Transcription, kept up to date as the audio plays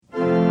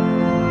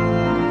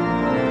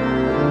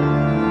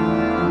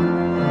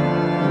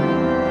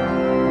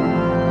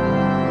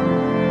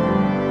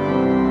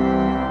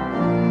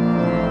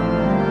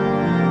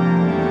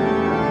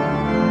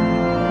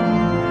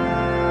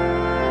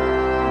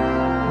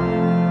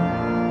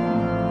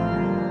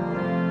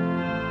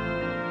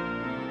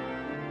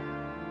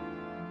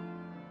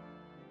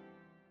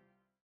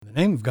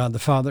name of God the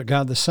Father,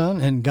 God the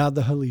Son, and God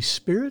the Holy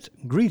Spirit,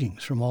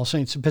 greetings from All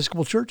Saints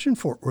Episcopal Church in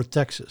Fort Worth,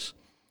 Texas.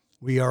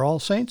 We are All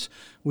Saints.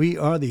 We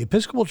are the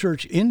Episcopal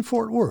Church in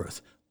Fort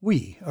Worth.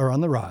 We are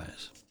on the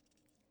rise.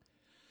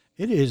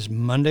 It is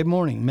Monday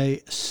morning, May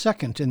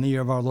 2nd in the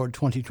year of our Lord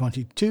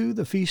 2022,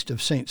 the feast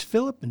of Saints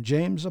Philip and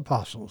James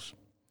Apostles.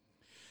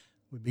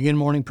 We begin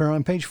morning prayer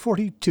on page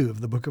 42 of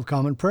the Book of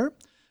Common Prayer,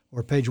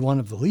 or page 1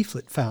 of the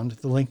leaflet found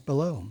at the link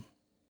below.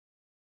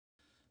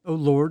 O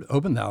Lord,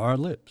 open thou our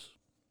lips,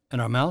 and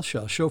our mouth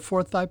shall show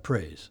forth thy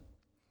praise.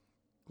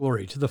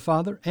 Glory to the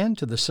Father, and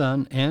to the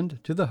Son,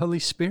 and to the Holy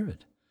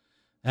Spirit,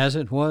 as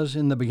it was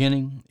in the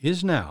beginning,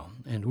 is now,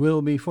 and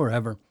will be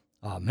forever.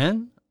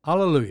 Amen.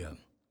 Alleluia.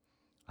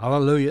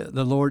 Alleluia,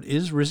 the Lord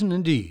is risen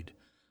indeed.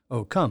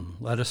 O come,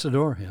 let us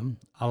adore him.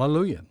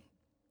 Alleluia.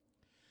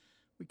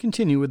 We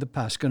continue with the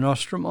Pascha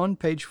Nostrum on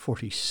page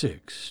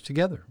 46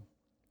 together.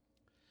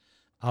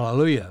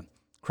 Alleluia.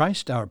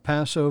 Christ our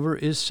Passover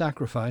is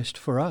sacrificed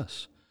for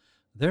us.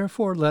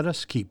 Therefore let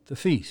us keep the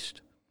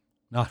feast,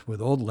 not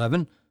with old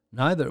leaven,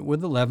 neither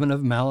with the leaven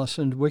of malice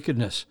and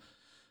wickedness,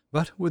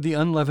 but with the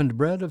unleavened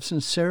bread of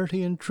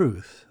sincerity and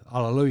truth.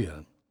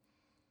 Alleluia.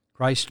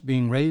 Christ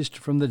being raised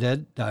from the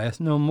dead dieth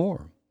no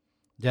more.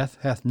 Death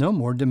hath no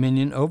more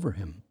dominion over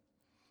him.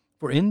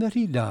 For in that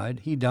he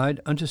died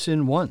unto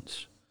sin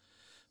once,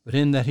 but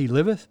in that he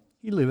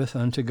liveth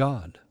unto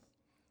God.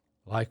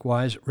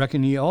 Likewise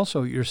reckon ye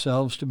also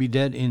yourselves to be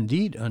dead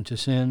indeed unto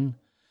sin,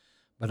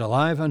 but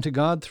alive unto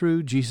God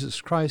through Jesus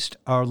Christ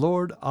our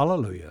Lord.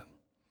 Alleluia.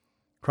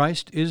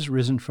 Christ is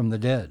risen from the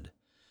dead,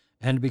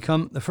 and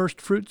become the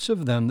firstfruits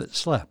of them that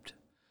slept.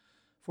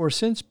 For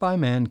since by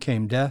man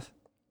came death,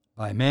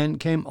 by man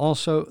came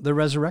also the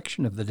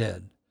resurrection of the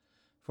dead.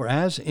 For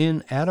as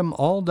in Adam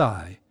all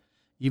die,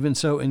 even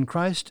so in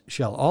Christ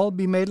shall all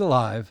be made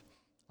alive.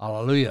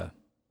 Alleluia.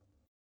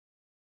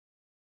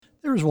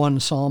 There is one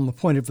psalm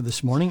appointed for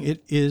this morning.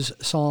 It is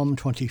Psalm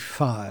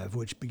 25,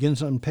 which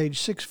begins on page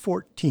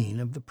 614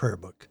 of the prayer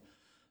book.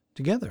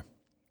 Together,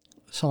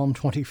 Psalm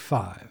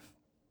 25.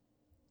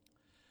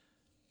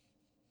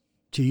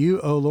 To you,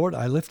 O Lord,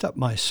 I lift up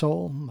my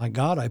soul. My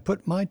God, I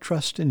put my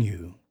trust in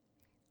you.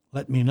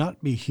 Let me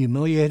not be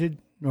humiliated,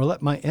 nor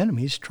let my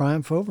enemies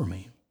triumph over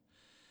me.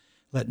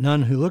 Let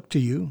none who look to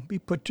you be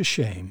put to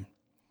shame.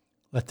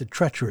 Let the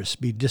treacherous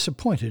be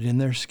disappointed in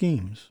their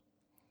schemes.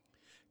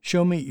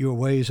 Show me your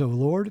ways, O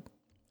Lord,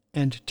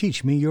 and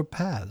teach me your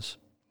paths.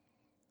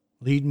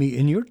 Lead me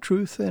in your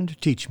truth and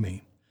teach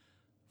me,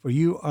 for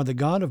you are the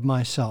God of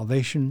my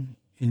salvation.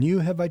 In you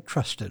have I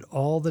trusted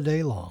all the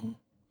day long.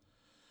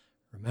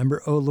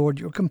 Remember, O Lord,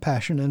 your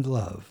compassion and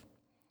love,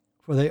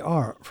 for they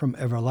are from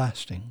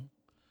everlasting.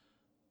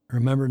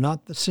 Remember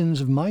not the sins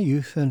of my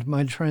youth and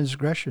my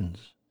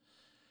transgressions.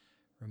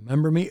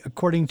 Remember me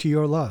according to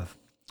your love,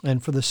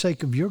 and for the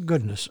sake of your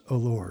goodness, O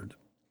Lord.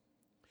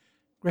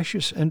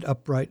 Gracious and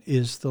upright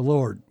is the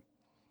Lord.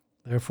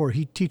 Therefore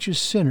he teaches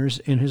sinners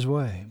in his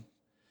way.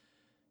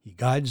 He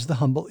guides the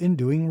humble in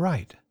doing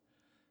right,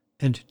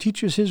 and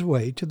teaches his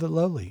way to the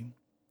lowly.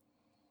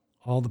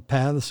 All the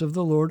paths of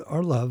the Lord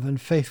are love and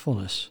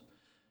faithfulness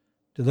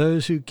to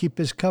those who keep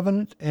his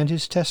covenant and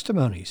his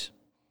testimonies.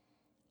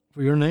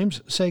 For your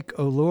name's sake,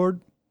 O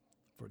Lord,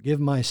 forgive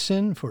my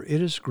sin, for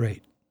it is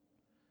great.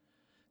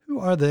 Who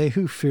are they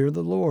who fear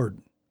the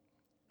Lord?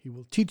 He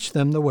will teach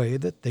them the way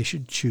that they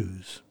should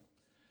choose.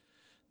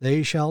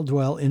 They shall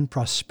dwell in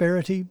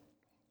prosperity,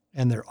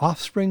 and their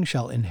offspring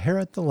shall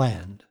inherit the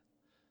land.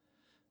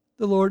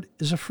 The Lord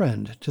is a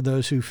friend to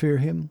those who fear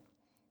him,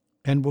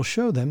 and will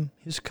show them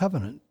his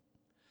covenant.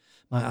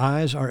 My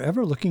eyes are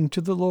ever looking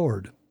to the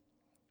Lord,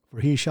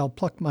 for he shall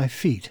pluck my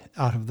feet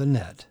out of the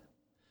net.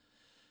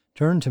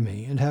 Turn to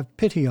me and have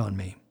pity on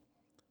me,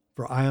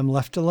 for I am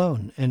left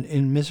alone and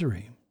in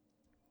misery.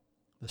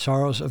 The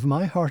sorrows of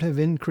my heart have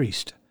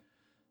increased.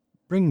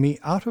 Bring me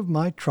out of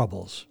my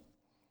troubles.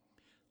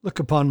 Look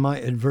upon my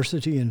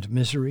adversity and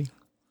misery,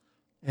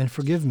 and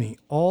forgive me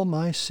all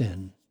my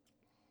sin.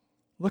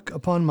 Look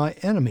upon my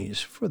enemies,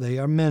 for they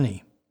are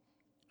many,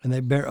 and they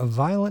bear a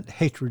violent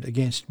hatred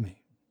against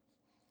me.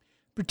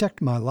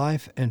 Protect my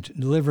life and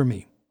deliver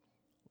me.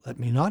 Let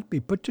me not be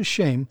put to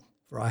shame,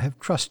 for I have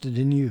trusted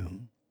in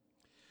you.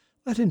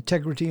 Let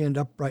integrity and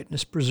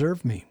uprightness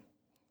preserve me,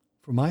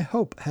 for my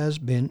hope has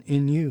been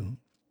in you.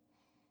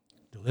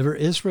 Deliver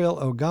Israel,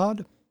 O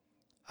God,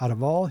 out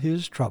of all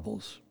his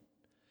troubles.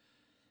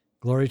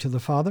 Glory to the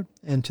Father,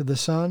 and to the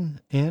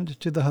Son, and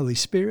to the Holy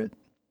Spirit,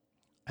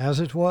 as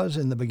it was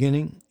in the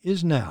beginning,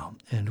 is now,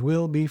 and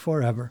will be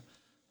forever.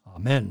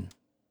 Amen.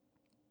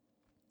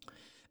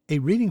 A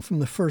reading from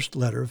the first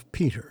letter of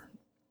Peter.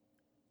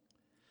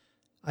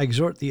 I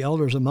exhort the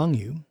elders among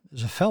you,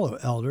 as a fellow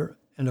elder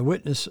and a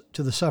witness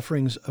to the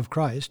sufferings of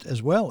Christ,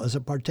 as well as a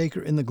partaker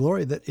in the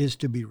glory that is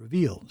to be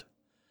revealed.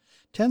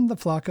 Tend the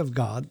flock of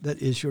God that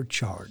is your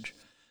charge,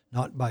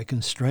 not by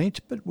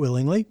constraint, but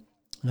willingly,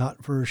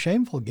 not for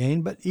shameful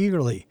gain, but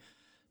eagerly,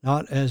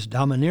 not as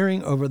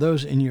domineering over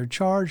those in your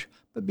charge,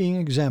 but being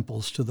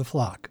examples to the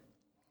flock.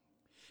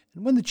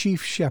 And when the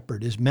chief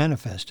shepherd is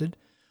manifested,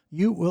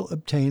 you will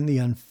obtain the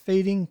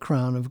unfading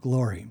crown of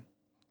glory.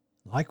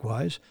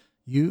 Likewise,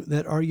 you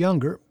that are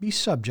younger, be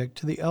subject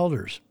to the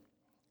elders.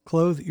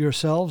 Clothe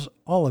yourselves,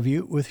 all of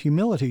you, with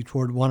humility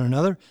toward one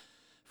another,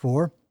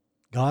 for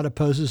God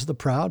opposes the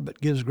proud,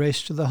 but gives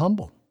grace to the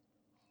humble.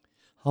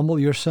 Humble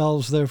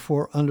yourselves,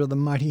 therefore, under the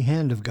mighty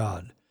hand of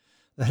God,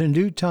 that in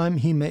due time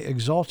he may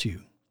exalt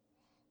you.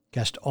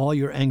 Cast all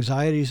your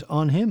anxieties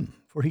on him,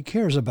 for he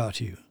cares about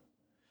you.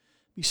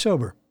 Be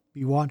sober,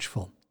 be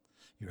watchful.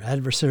 Your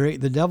adversary,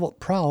 the devil,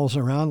 prowls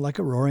around like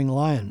a roaring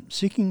lion,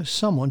 seeking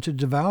someone to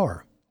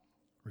devour.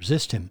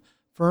 Resist him,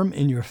 firm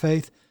in your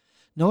faith,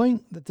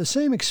 knowing that the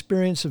same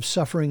experience of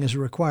suffering is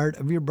required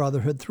of your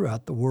brotherhood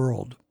throughout the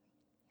world.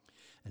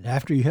 And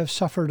after you have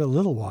suffered a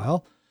little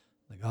while,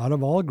 the God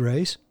of all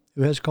grace,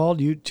 who has called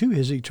you to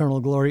his eternal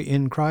glory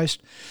in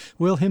Christ,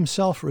 will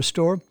himself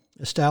restore,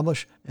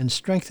 establish, and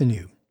strengthen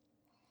you.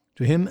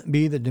 To him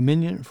be the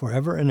dominion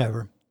forever and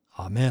ever.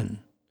 Amen.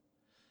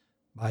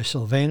 By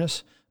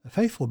Silvanus, a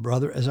faithful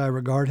brother as I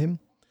regard him,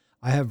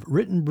 I have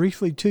written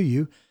briefly to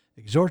you,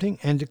 exhorting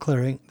and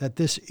declaring that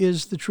this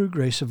is the true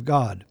grace of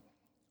God.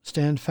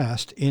 Stand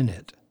fast in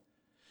it.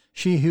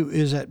 She who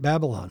is at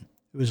Babylon,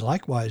 who is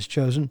likewise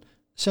chosen,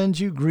 sends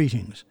you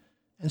greetings,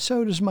 and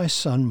so does my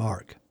son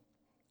Mark.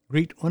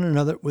 Greet one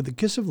another with a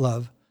kiss of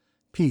love.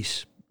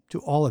 Peace to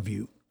all of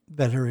you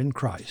that are in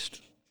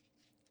Christ.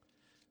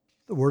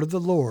 The word of the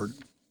Lord.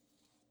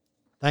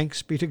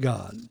 Thanks be to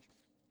God.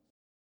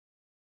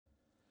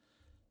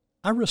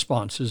 Our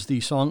response is the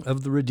Song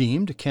of the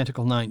Redeemed,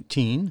 Canticle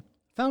 19,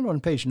 found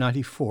on page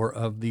 94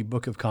 of the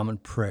Book of Common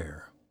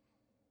Prayer.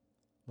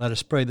 Let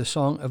us pray the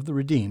Song of the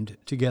Redeemed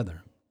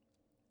together.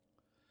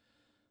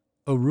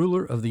 O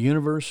ruler of the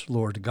universe,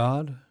 Lord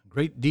God,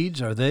 great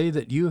deeds are they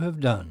that you have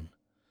done,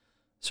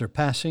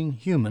 surpassing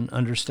human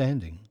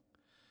understanding.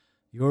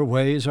 Your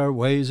ways are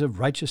ways of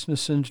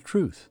righteousness and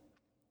truth,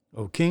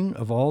 O King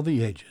of all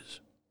the ages.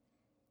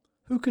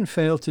 Who can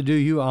fail to do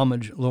you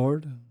homage,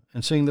 Lord,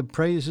 and sing the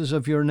praises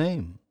of your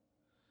name?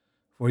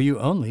 For you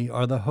only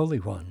are the Holy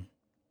One.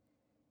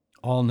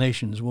 All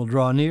nations will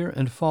draw near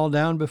and fall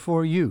down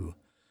before you,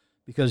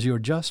 because your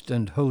just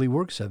and holy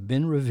works have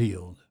been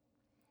revealed.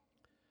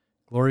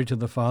 Glory to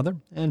the Father,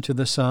 and to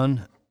the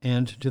Son,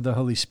 and to the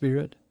Holy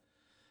Spirit,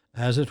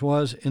 as it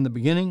was in the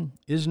beginning,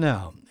 is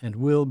now, and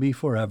will be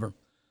forever.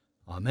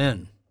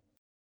 Amen.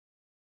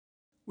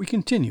 We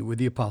continue with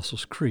the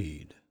Apostles'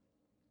 Creed.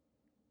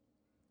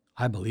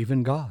 I believe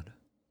in God,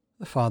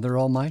 the Father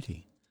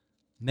Almighty,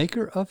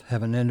 maker of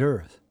heaven and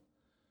earth,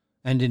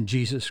 and in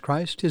Jesus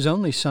Christ, his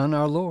only Son,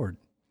 our Lord,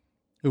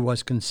 who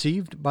was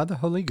conceived by the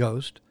Holy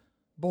Ghost,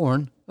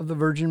 born of the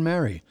Virgin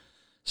Mary,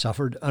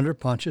 suffered under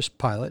Pontius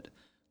Pilate,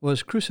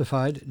 was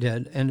crucified,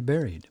 dead, and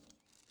buried.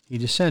 He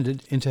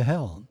descended into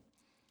hell.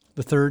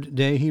 The third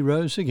day he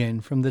rose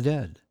again from the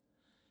dead.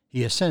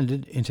 He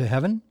ascended into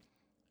heaven,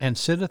 and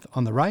sitteth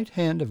on the right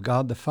hand of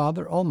God the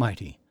Father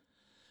Almighty.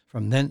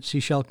 From thence he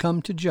shall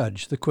come to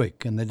judge the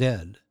quick and the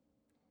dead.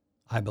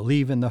 I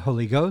believe in the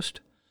Holy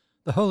Ghost,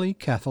 the Holy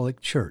Catholic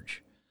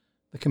Church,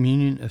 the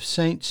communion of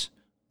saints,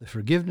 the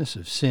forgiveness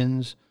of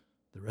sins,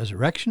 the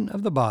resurrection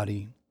of the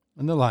body,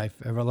 and the life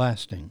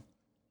everlasting.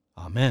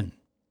 Amen.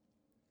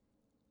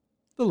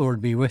 The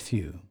Lord be with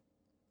you.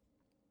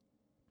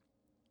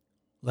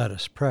 Let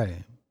us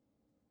pray.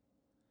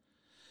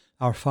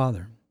 Our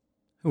Father,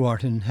 who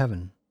art in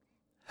heaven,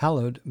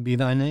 hallowed be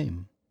thy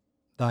name.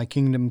 Thy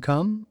kingdom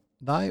come,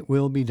 thy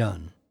will be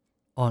done,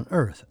 on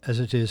earth as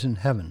it is in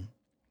heaven.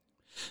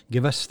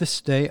 Give us this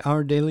day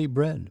our daily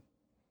bread,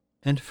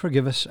 and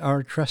forgive us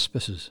our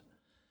trespasses,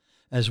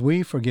 as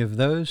we forgive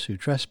those who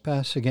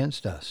trespass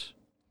against us.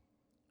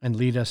 And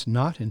lead us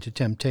not into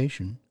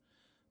temptation,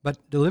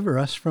 but deliver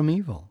us from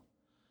evil.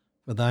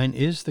 For thine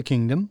is the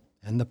kingdom,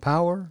 and the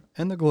power,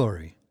 and the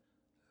glory,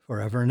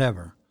 forever and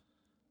ever.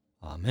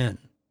 Amen.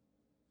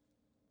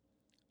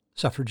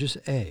 Suffrages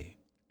A.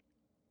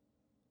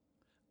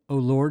 O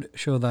Lord,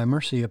 show thy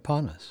mercy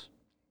upon us,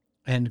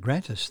 and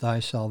grant us thy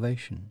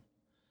salvation.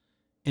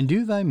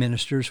 Endue thy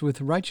ministers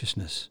with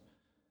righteousness,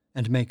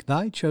 and make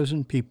thy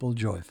chosen people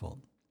joyful.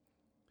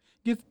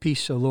 Give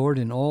peace, O Lord,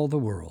 in all the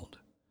world,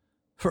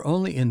 for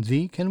only in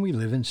thee can we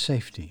live in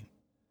safety.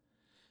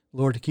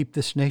 Lord, keep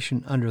this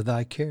nation under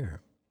thy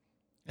care,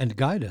 and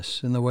guide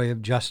us in the way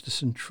of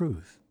justice and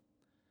truth.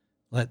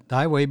 Let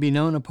thy way be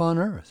known upon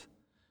earth,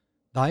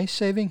 thy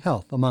saving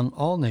health among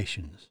all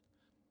nations.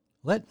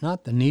 Let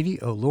not the needy,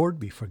 O Lord,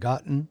 be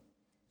forgotten,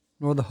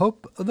 nor the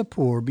hope of the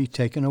poor be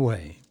taken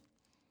away.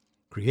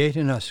 Create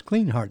in us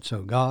clean hearts,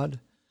 O God,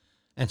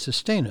 and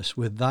sustain us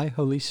with thy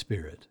Holy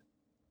Spirit.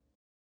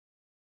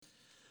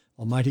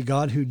 Almighty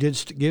God, who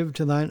didst give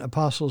to thine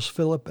apostles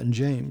Philip and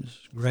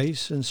James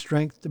grace and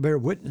strength to bear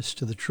witness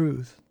to the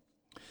truth,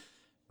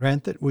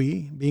 grant that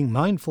we, being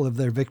mindful of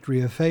their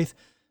victory of faith,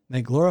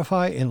 may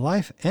glorify in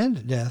life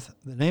and death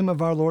the name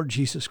of our Lord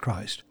Jesus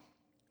Christ,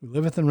 who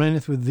liveth and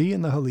reigneth with thee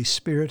in the Holy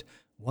Spirit,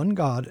 one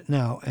God,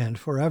 now and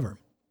forever.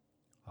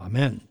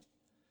 Amen.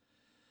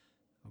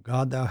 O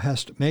God, thou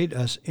hast made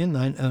us in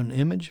thine own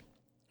image,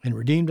 and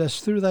redeemed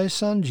us through thy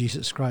Son,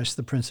 Jesus Christ,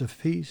 the Prince of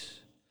Peace.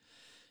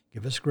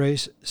 Give us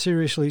grace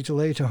seriously to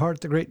lay to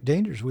heart the great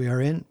dangers we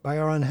are in by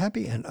our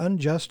unhappy and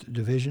unjust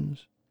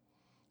divisions.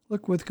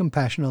 Look with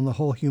compassion on the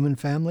whole human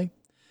family.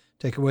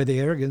 Take away the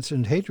arrogance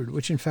and hatred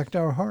which infect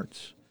our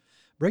hearts.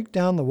 Break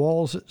down the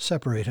walls that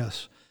separate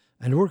us,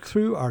 and work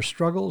through our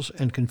struggles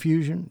and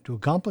confusion to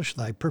accomplish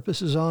thy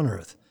purposes on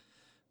earth,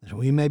 that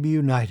we may be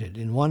united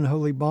in one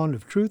holy bond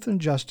of truth and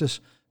justice,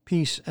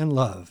 peace and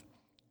love,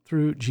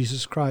 through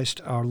Jesus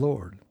Christ our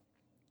Lord.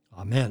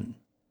 Amen.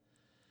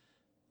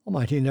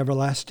 Almighty and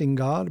everlasting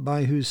God,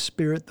 by whose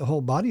Spirit the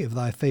whole body of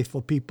thy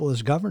faithful people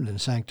is governed and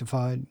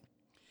sanctified,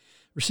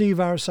 receive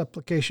our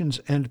supplications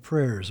and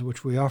prayers,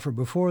 which we offer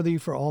before thee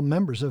for all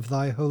members of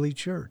thy holy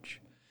church,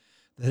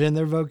 that in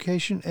their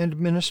vocation and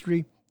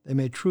ministry they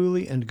may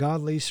truly and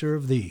godly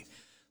serve thee,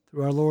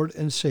 through our Lord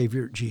and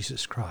Savior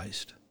Jesus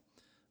Christ.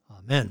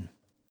 Amen.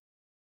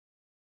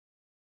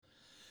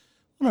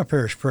 On our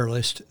parish prayer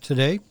list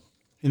today,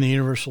 in the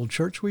Universal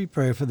Church, we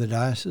pray for the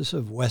Diocese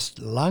of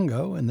West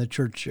Lango and the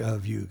Church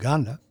of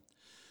Uganda,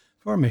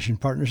 for our mission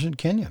partners in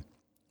Kenya,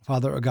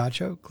 Father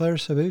Agacho, Claire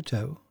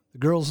Sabuto, the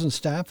girls and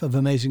staff of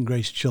Amazing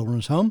Grace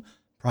Children's Home,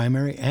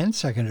 primary and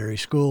secondary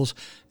schools,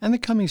 and the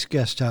Cummings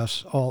Guest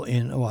House, all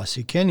in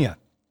Owasi, Kenya.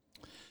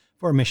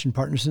 For our mission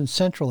partners in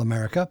Central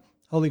America,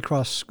 Holy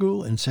Cross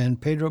School in San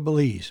Pedro,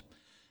 Belize,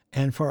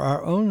 and for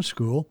our own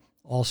school,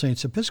 All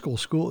Saints Episcopal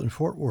School in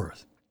Fort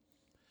Worth.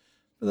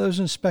 For those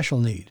in special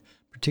need,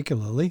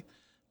 particularly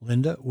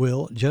Linda,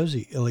 Will,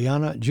 Josie,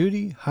 Ileana,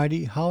 Judy,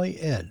 Heidi, Holly,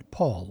 Ed,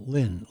 Paul,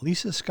 Lynn,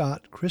 Lisa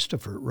Scott,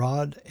 Christopher,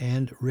 Rod,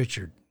 and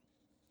Richard.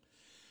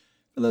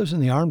 For those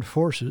in the armed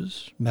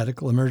forces,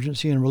 medical,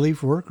 emergency, and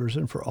relief workers,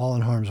 and for all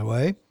in harm's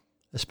way,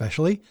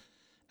 especially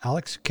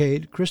Alex,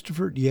 Cade,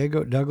 Christopher,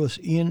 Diego, Douglas,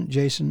 Ian,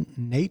 Jason,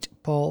 Nate,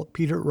 Paul,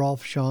 Peter,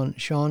 Rolf,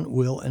 Sean,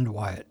 Will, and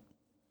Wyatt.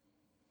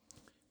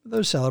 For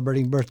those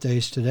celebrating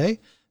birthdays today,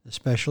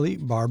 especially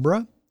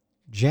Barbara,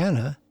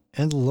 Jana,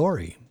 and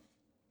Lori.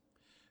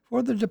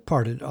 For the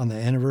departed on the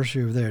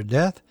anniversary of their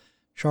death,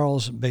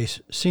 Charles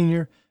Bass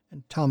Sr.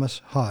 and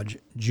Thomas Hodge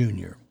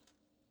Jr.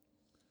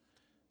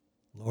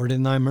 Lord,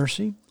 in thy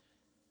mercy,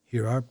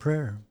 hear our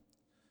prayer.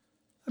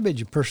 I bid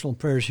you personal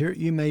prayers here.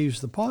 You may use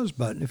the pause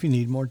button if you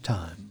need more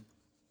time.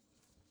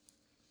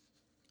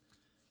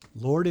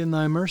 Lord, in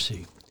thy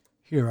mercy,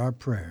 hear our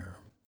prayer.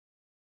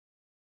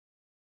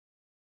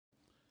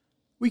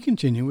 We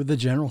continue with the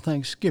general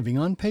thanksgiving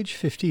on page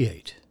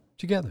 58,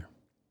 together.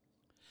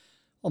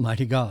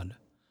 Almighty God,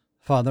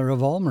 Father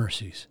of all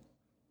mercies,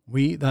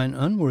 we, thine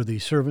unworthy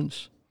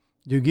servants,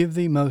 do give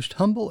thee most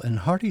humble and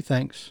hearty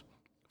thanks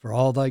for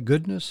all thy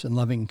goodness and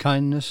loving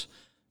kindness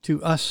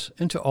to us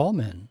and to all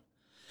men.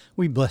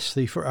 We bless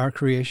thee for our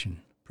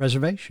creation,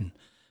 preservation,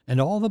 and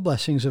all the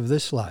blessings of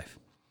this life,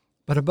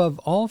 but above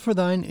all for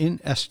thine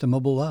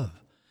inestimable love,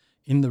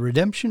 in the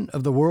redemption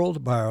of the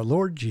world by our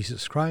Lord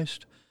Jesus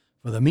Christ,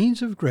 for the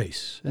means of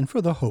grace and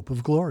for the hope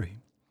of glory.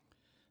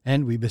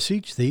 And we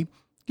beseech thee,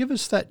 give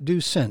us that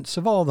due sense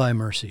of all thy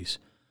mercies,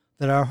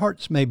 that our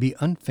hearts may be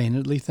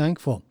unfeignedly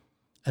thankful,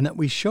 and that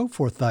we show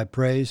forth thy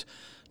praise,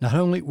 not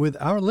only with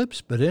our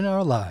lips, but in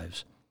our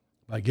lives,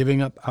 by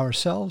giving up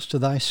ourselves to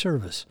thy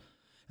service,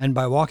 and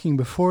by walking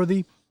before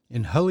thee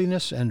in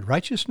holiness and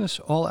righteousness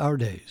all our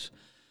days,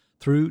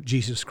 through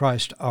Jesus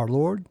Christ our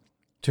Lord,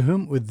 to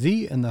whom with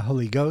thee and the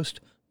Holy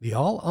Ghost be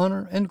all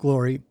honor and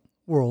glory,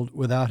 world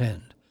without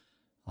end.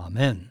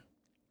 Amen.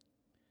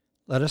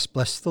 Let us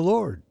bless the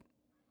Lord.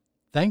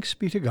 Thanks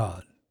be to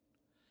God.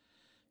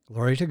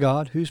 Glory to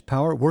God, whose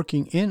power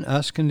working in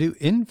us can do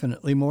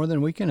infinitely more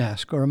than we can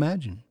ask or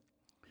imagine.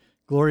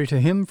 Glory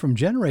to him from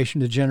generation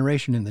to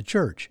generation in the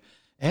church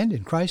and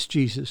in Christ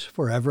Jesus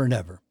forever and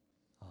ever.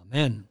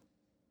 Amen.